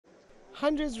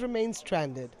Hundreds remain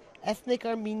stranded, ethnic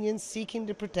Armenians seeking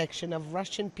the protection of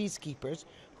Russian peacekeepers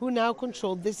who now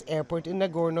control this airport in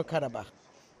Nagorno-Karabakh.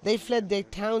 They fled their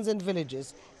towns and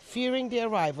villages, fearing the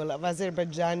arrival of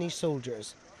Azerbaijani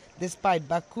soldiers, despite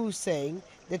Baku saying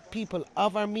that people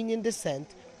of Armenian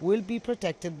descent will be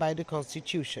protected by the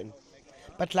constitution.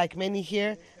 But like many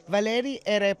here, Valery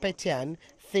Erepetian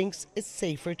thinks it's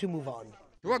safer to move on.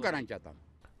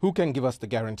 Who can give us the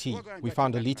guarantee? We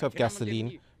found a liter of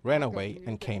gasoline, ran away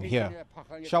and came here.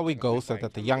 Shall we go so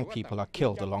that the young people are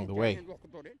killed along the way?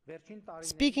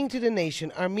 Speaking to the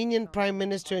nation, Armenian Prime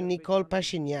Minister Nikol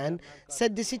Pashinyan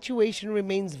said the situation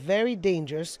remains very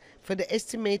dangerous for the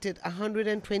estimated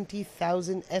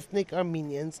 120,000 ethnic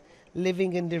Armenians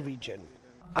living in the region.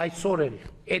 Armenians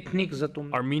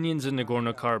in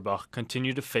Nagorno-Karabakh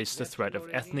continue to face the threat of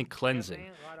ethnic cleansing.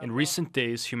 In recent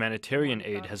days, humanitarian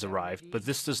aid has arrived, but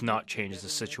this does not change the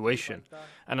situation.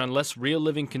 And unless real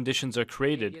living conditions are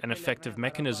created and effective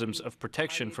mechanisms of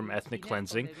protection from ethnic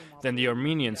cleansing, then the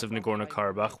Armenians of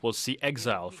Nagorno-Karabakh will see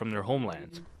exile from their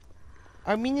homeland.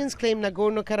 Armenians claim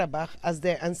Nagorno-Karabakh as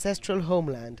their ancestral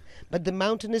homeland, but the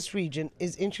mountainous region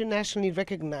is internationally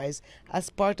recognized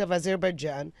as part of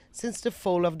Azerbaijan since the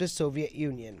fall of the Soviet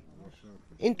Union.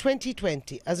 In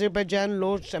 2020, Azerbaijan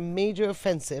launched a major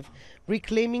offensive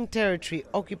reclaiming territory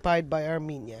occupied by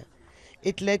Armenia.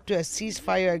 It led to a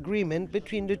ceasefire agreement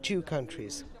between the two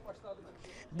countries.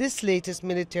 This latest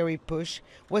military push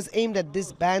was aimed at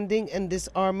disbanding and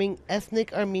disarming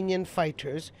ethnic Armenian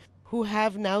fighters who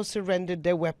have now surrendered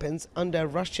their weapons under a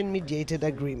Russian-mediated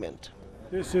agreement.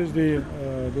 This is the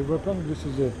weapon. This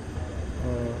is the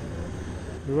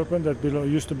weapon that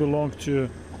used to belong to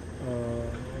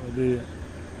the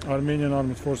Armenian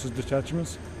Armed Forces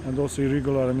detachments and also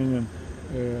irregular Armenian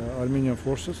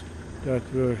forces that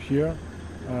were here,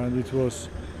 and it was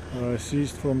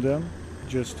seized from them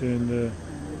just in the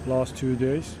last 2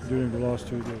 days, during the last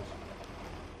 2 days.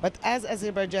 But as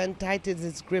Azerbaijan tightens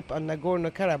its grip on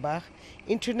Nagorno-Karabakh,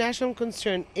 international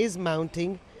concern is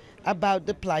mounting about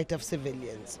the plight of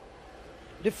civilians.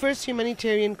 The first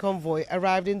humanitarian convoy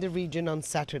arrived in the region on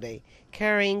Saturday,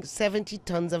 carrying 70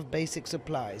 tons of basic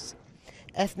supplies.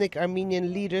 Ethnic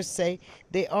Armenian leaders say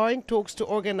they are in talks to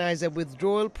organize a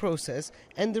withdrawal process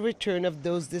and the return of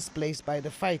those displaced by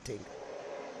the fighting.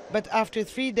 But after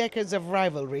 3 decades of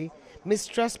rivalry,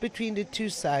 mistrust between the two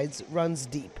sides runs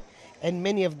deep. And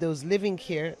many of those living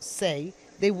here say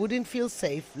they wouldn't feel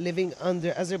safe living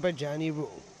under Azerbaijani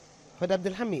rule. Hoda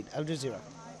Abel-Hamid, Al Jazeera.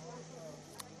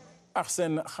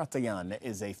 Arsen Khatayan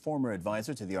is a former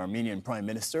advisor to the Armenian Prime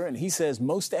Minister, and he says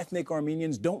most ethnic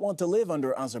Armenians don't want to live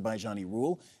under Azerbaijani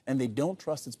rule, and they don't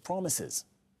trust its promises.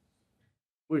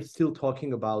 We're still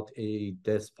talking about a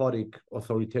despotic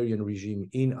authoritarian regime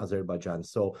in Azerbaijan.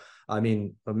 So, I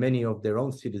mean, many of their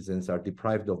own citizens are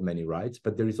deprived of many rights,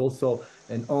 but there is also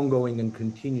an ongoing and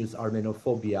continuous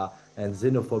Armenophobia and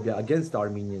xenophobia against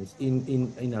Armenians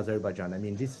in Azerbaijan. I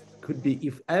mean, this could be,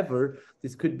 if ever,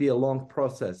 this could be a long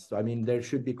process. I mean, there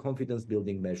should be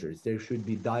confidence-building measures. There should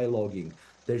be dialoguing.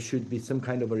 There should be some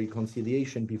kind of a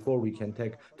reconciliation before we can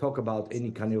talk about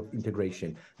any kind of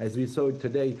integration. As we saw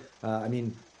today, I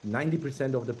mean,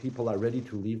 90% of the people are ready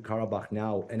to leave Karabakh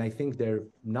now, and I think they're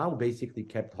now basically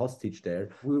kept hostage there.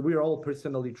 We're all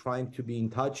personally trying to be in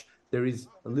touch. There is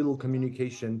a little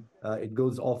communication. It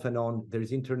goes off and on.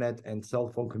 There's internet and cell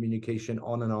phone communication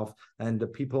on and off. And the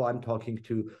people I'm talking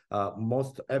to,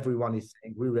 most everyone is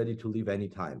saying we're ready to leave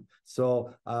anytime.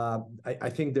 So I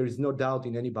think there is no doubt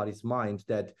in anybody's mind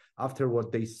that after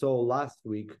what they saw last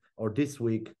week or this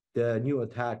week, the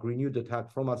renewed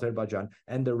attack from Azerbaijan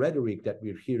and the rhetoric that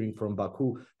we're hearing from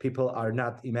Baku, people are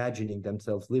not imagining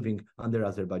themselves living under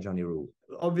Azerbaijani rule.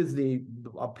 Obviously,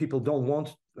 people don't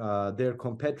want their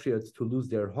compatriots to lose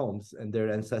their homes and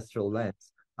their ancestral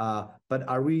lands. But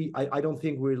I don't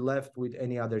think we're left with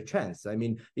any other chance. I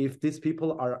mean, if these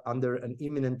people are under an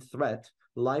imminent threat,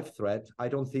 life threat, I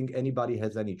don't think anybody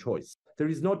has any choice. There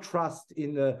is no trust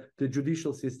in the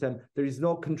judicial system. There is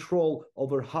no control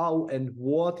over how and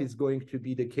what is going to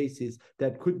be the cases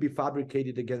that could be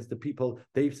fabricated against the people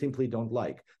they simply don't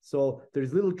like. So there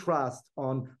is little trust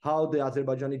on how the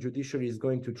Azerbaijani judiciary is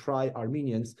going to try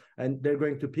Armenians, and they're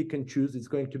going to pick and choose. It's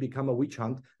going to become a witch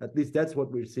hunt. At least that's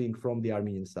what we're seeing from the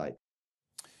Armenian side.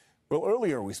 Well,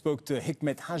 earlier we spoke to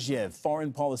Hikmet Hajiev,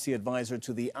 foreign policy advisor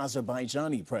to the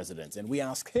Azerbaijani president, and we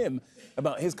asked him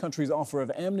about his country's offer of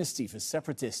amnesty for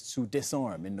separatists who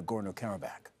disarm in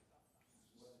Nagorno-Karabakh.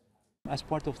 As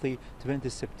part of the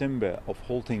 20th September of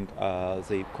halting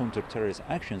the counter-terrorist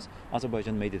actions,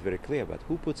 Azerbaijan made it very clear that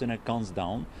who puts in guns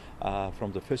down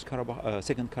from the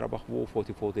Second Karabakh War,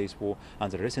 44 days war,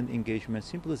 and the recent engagement,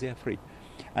 simply they are free.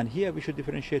 And here we should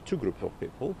differentiate two groups of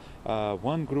people.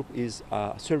 One group is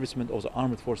servicemen of the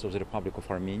armed forces of the Republic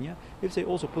of Armenia. If they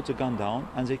also put the gun down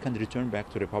and they can return back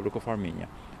to the Republic of Armenia.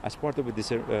 As part of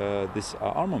this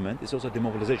armament, it's also a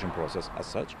demobilization process as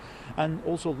such. And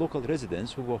also local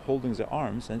residents who were holding their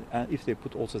arms, and if they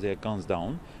put also their guns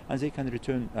down, and they can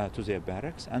return to their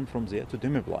barracks and from there to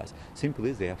demobilize.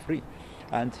 Simply they are free.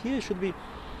 And here should be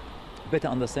better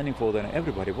understanding for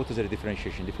everybody what is the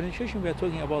differentiation. Differentiation, we are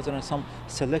talking about there are some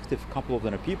selective couple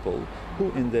of people who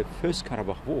in the First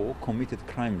Karabakh War committed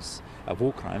crimes,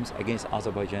 war crimes against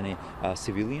Azerbaijani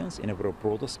civilians in a very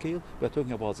broader scale. We are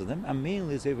talking about them, and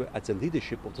mainly they were at the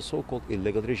leadership of the so-called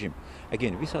illegal regime.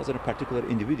 Again, these are particular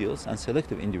individuals and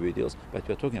selective individuals, but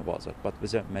we are talking about that. But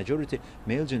with a majority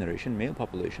male generation, male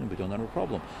population, we don't have a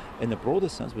problem. In a broader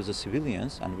sense, with the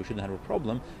civilians, and we shouldn't have a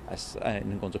problem, as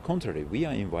on the contrary, we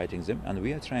are inviting them and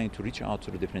we are trying to reach out to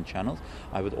the different channels.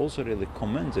 I would also really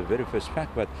commend the very first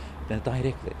fact that the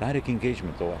direct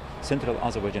engagement of Central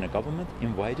Azerbaijani government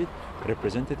invited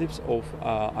representatives of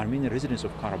Armenian residents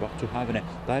of Karabakh to have a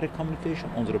direct communication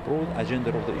on the broad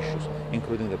agenda of the issues,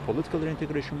 including the political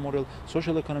reintegration model,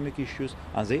 social economic issues,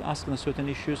 and they asked on certain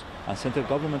issues, and Central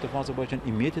government of Azerbaijan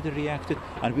immediately reacted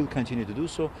and will continue to do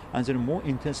so, and then more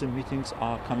intensive meetings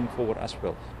are coming forward as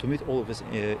well to meet all of these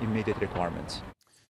immediate requirements.